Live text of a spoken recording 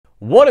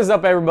What is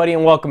up, everybody,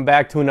 and welcome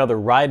back to another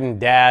Riding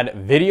Dad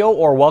video,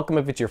 or welcome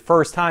if it's your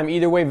first time.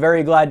 Either way,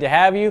 very glad to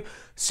have you.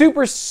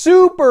 Super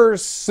short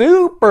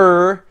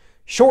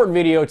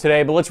video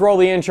today, but let's roll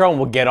the intro and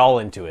we'll get all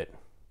into it.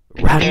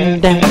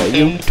 Riding Dad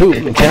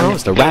YouTube channel,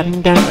 it's the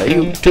Riding Dad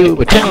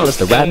YouTube channel, it's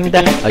the Riding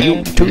Dad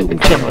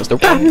YouTube channel, it's the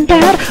Riding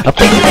Dad.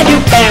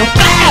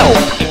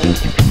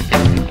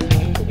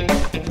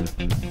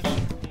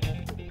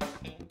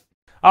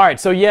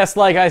 Alright, so yes,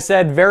 like I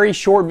said, very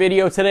short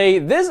video today.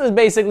 This is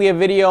basically a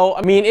video,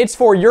 it's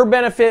for your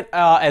benefit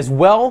as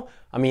well.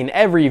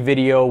 Every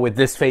video with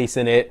this face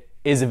in it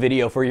is a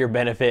video for your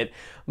benefit.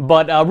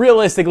 But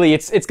realistically,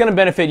 it's going to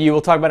benefit you. We'll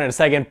talk about it in a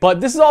second.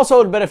 But this is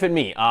also to benefit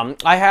me.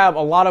 I have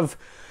a lot of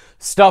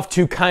stuff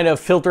to kind of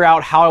filter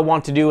out how I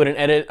want to do it and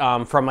edit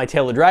from my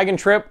Tail of Dragon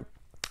trip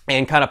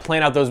and kind of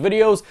plan out those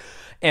videos.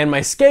 And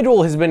my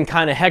schedule has been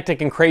kind of hectic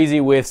and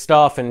crazy with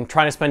stuff and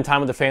trying to spend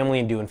time with the family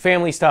and doing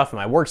family stuff and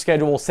my work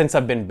schedule since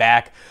I've been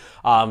back.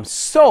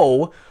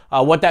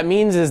 What that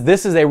means is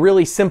this is a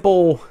really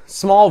simple,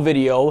 small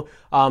video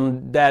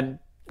that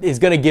is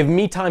going to give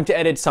me time to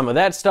edit some of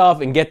that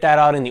stuff and get that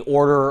out in the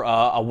order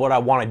of what I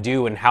want to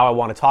do and how I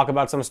want to talk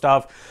about some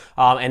stuff.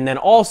 And then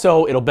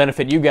also it'll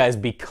benefit you guys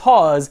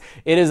because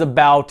it is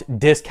about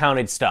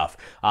discounted stuff.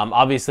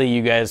 Obviously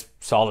you guys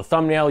saw the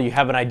thumbnail, you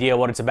have an idea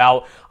what it's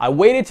about. I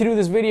waited to do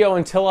this video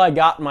until I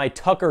got my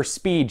Tucker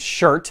Speed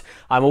shirt.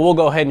 We'll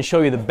go ahead and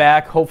show you the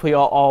back. Hopefully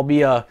I'll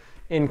be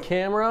in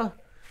camera.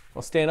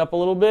 I'll stand up a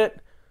little bit.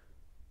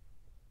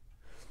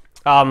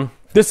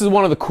 This is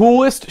one of the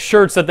coolest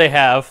shirts that they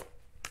have.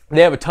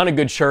 They have a ton of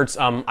good shirts.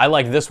 I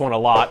like this one a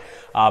lot.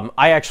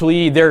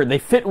 They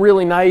fit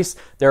really nice.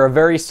 They're a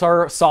very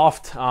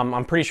soft,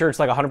 I'm pretty sure it's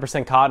like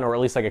 100% cotton, or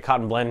at least like a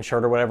cotton blend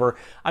shirt or whatever.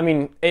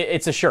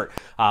 It's a shirt.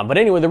 But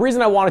anyway, the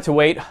reason I wanted to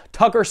wait,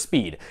 Tucker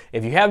Speed.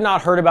 If you have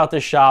not heard about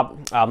this shop,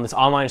 this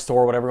online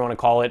store, whatever you want to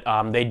call it,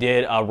 they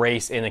did a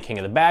race in the King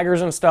of the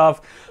Baggers and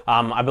stuff.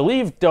 I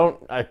believe,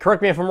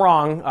 correct me if I'm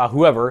wrong,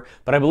 whoever,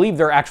 but I believe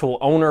their actual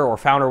owner or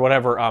founder,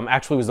 whatever,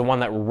 actually was the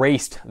one that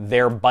raced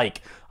their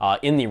bike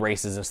in the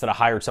races instead of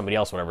hired somebody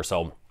else, whatever.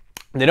 So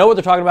they know what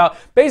they're talking about.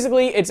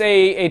 Basically, it's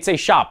a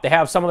shop. They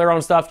have some of their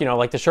own stuff,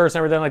 like the shirts and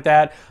everything like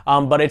that.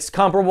 But it's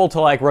comparable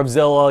to like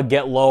Revzilla,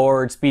 Get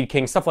Lowered, Speed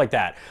King, stuff like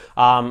that.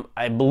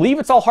 I believe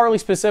it's all Harley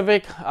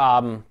specific,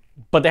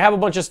 but they have a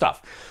bunch of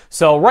stuff.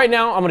 So right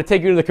now, I'm going to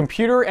take you to the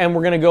computer and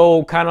we're going to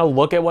go kind of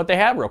look at what they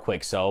have real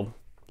quick. So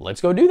let's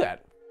go do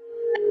that.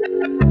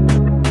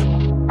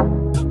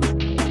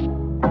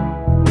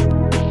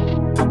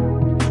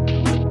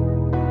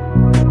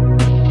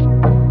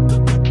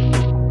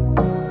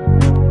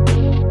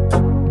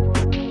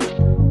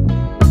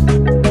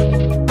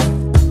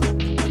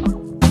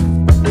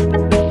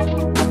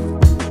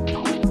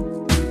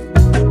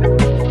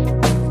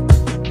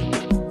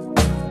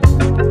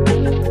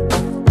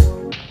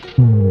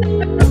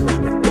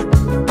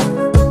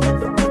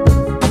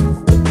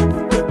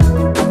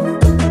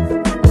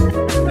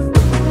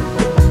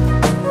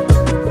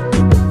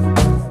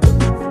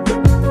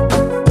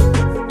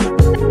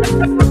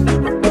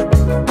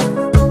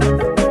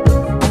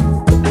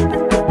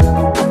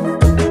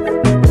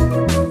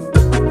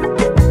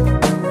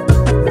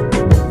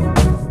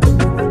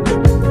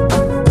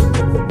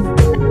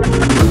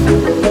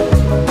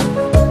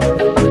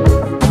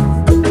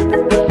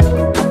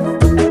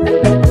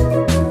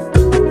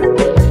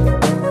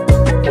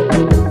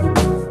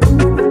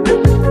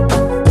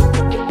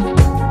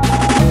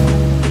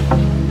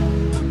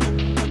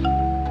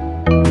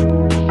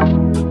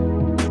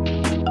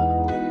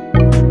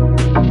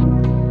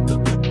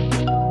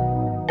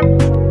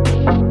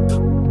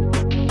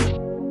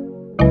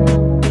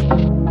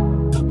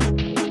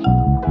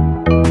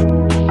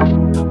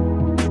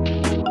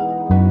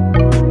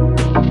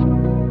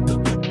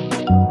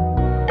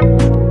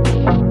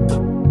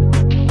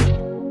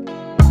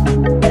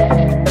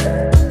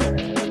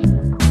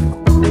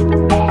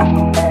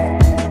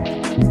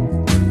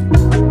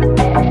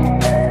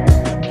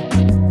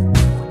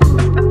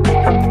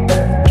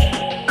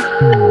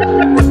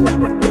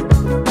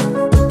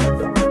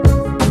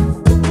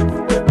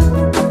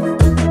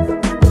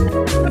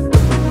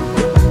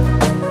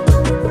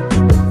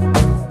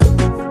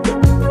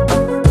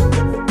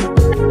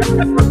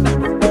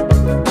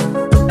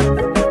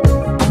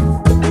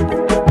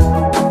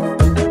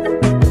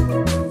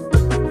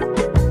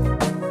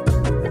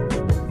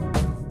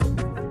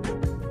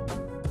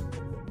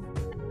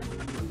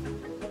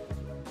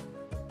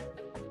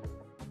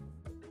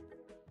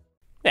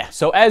 Yeah,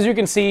 so as you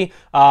can see,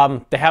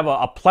 they have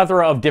a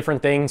plethora of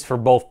different things for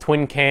both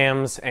twin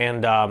cams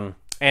and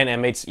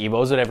M8s,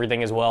 Evos, and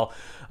everything as well.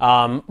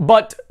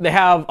 But they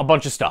have a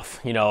bunch of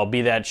stuff,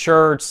 be that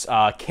shirts,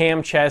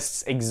 cam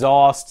chests,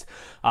 exhaust,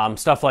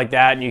 stuff like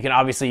that. And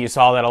you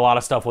saw that a lot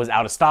of stuff was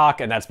out of stock,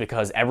 and that's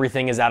because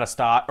everything is out of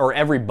stock, or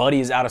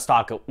everybody is out of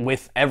stock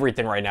with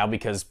everything right now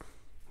because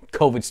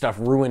COVID stuff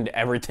ruined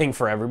everything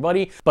for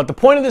everybody. But the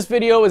point of this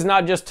video is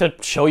not just to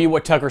show you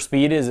what Tucker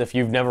Speed is if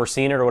you've never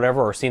seen it or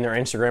whatever, or seen their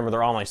Instagram or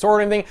their online store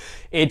or anything.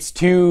 It's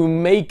to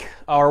make,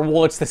 or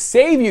well, it's to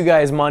save you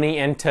guys money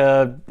and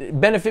to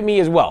benefit me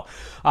as well.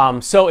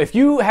 So if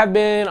you have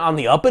been on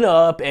the up and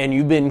up and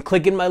you've been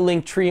clicking my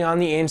link tree on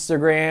the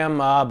Instagram,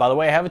 by the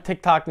way, I have a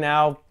TikTok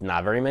now,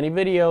 not very many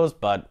videos,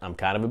 but I'm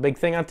kind of a big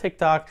thing on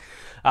TikTok.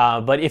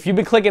 But if you've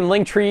been clicking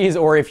link trees,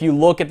 or if you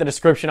look at the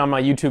description on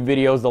my YouTube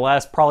videos, the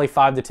last probably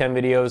 5 to 10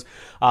 videos,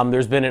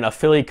 there's been an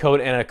affiliate code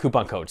and a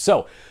coupon code.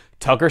 So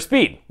Tucker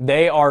Speed,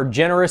 they are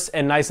generous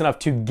and nice enough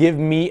to give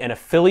me an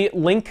affiliate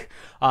link,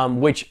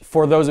 which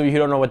for those of you who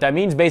don't know what that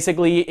means,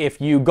 basically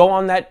if you go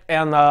on that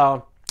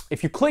and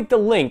if you click the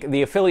link,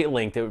 the affiliate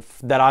link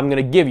that I'm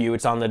gonna give you,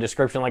 it's on the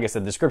description, like I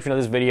said, description of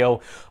this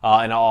video,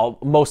 and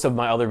most of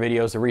my other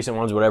videos, the recent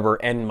ones, whatever,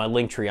 and my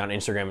link tree on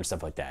Instagram and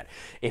stuff like that.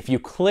 If you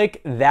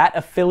click that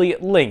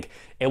affiliate link,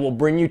 it will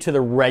bring you to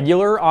the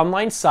regular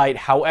online site.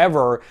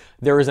 However,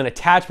 there is an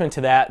attachment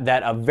to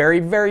that a very,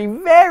 very,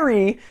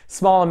 very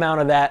small amount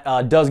of that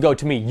does go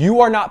to me.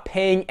 You are not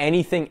paying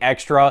anything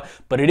extra,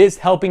 but it is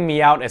helping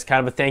me out as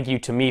kind of a thank you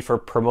to me for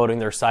promoting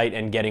their site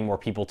and getting more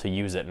people to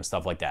use it and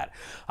stuff like that.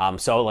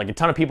 So like a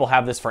ton of people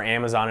have this for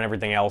Amazon and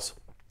everything else.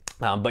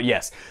 But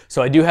yes,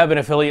 so I do have an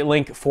affiliate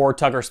link for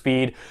Tucker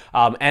Speed.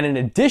 And in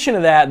addition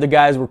to that, the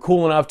guys were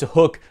cool enough to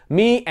hook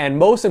me and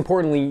most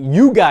importantly,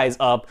 you guys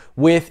up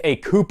with a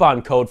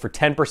coupon code for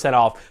 10%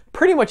 off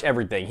pretty much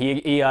everything.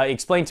 He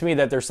explained to me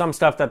that there's some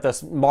stuff that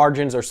the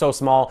margins are so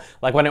small.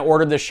 Like when I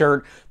ordered the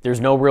shirt,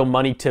 there's no real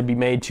money to be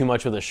made too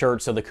much with the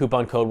shirt, so the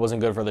coupon code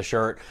wasn't good for the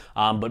shirt.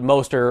 But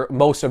most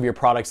of your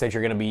products that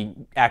you're gonna be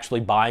actually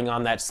buying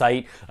on that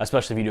site,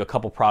 especially if you do a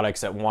couple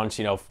products at once,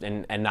 you know,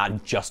 and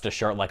not just a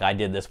shirt like I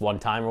did this one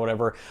time or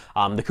whatever,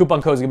 the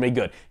coupon code is gonna be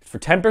good. It's for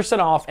 10%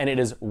 off, and it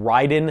is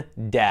Ridin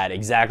Dad,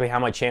 exactly how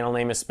my channel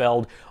name is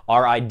spelled,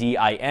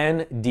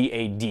 RIDINDAD,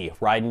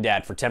 Ridin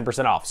Dad, for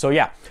 10% off. So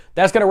yeah,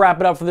 that's gonna wrap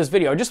it up for this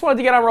video. I just wanted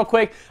to get on real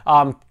quick,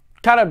 kind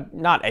of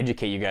not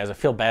educate you guys. I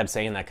feel bad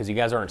saying that because you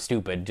guys aren't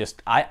stupid.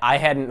 Just I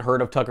hadn't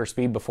heard of Tucker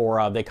Speed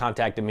before they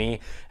contacted me,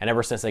 and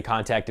ever since they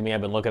contacted me,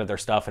 I've been looking at their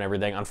stuff and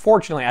everything.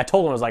 Unfortunately, I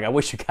told them, I was like, I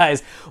wish you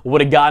guys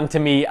would have gotten to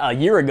me a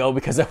year ago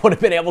because I would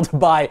have been able to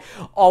buy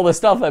all the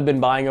stuff I've been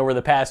buying over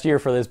the past year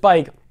for this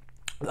bike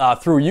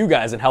through you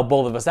guys and help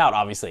both of us out,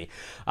 obviously.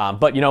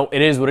 But you know,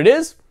 it is what it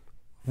is.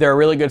 They're a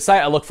really good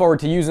site. I look forward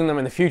to using them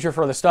in the future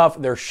for the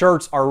stuff. Their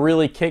shirts are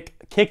really kick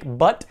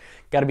butt.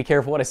 Got to be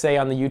careful what I say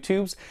on the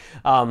YouTubes.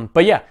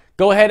 But yeah,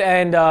 go ahead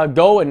and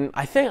go, and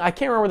I can't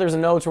remember if there's a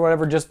notes or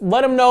whatever. Just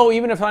let them know,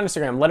 even if on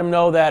Instagram, let them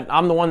know that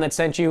I'm the one that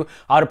sent you.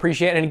 I'd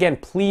appreciate it. And again,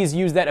 please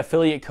use that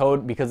affiliate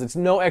code because it's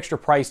no extra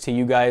price to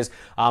you guys.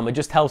 It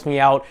just helps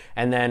me out,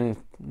 and then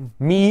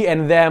me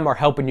and them are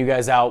helping you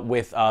guys out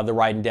with the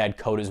Ridin Dad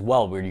code as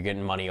well, where you're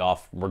getting money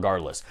off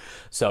regardless.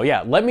 So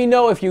yeah, let me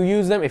know if you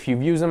use them, if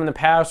you've used them in the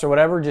past or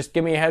whatever. Just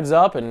give me a heads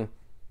up, and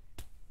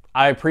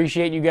I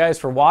appreciate you guys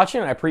for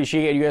watching. I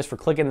appreciate you guys for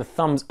clicking the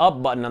thumbs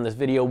up button on this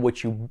video,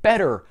 which you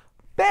better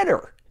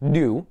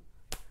do.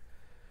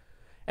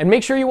 And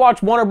make sure you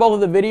watch one or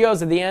both of the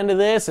videos at the end of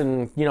this,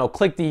 and you know,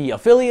 click the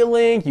affiliate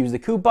link, use the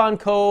coupon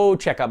code,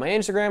 check out my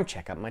Instagram,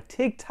 check out my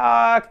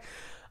TikTok.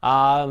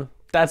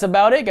 That's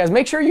about it, guys.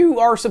 Make sure you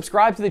are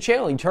subscribed to the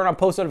channel and turn on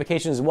post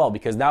notifications as well,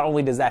 because not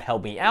only does that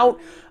help me out,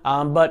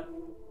 but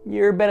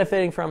you're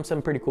benefiting from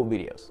some pretty cool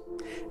videos.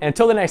 And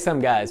until the next time,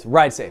 guys,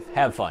 ride safe,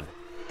 have fun.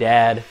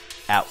 Dad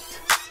out.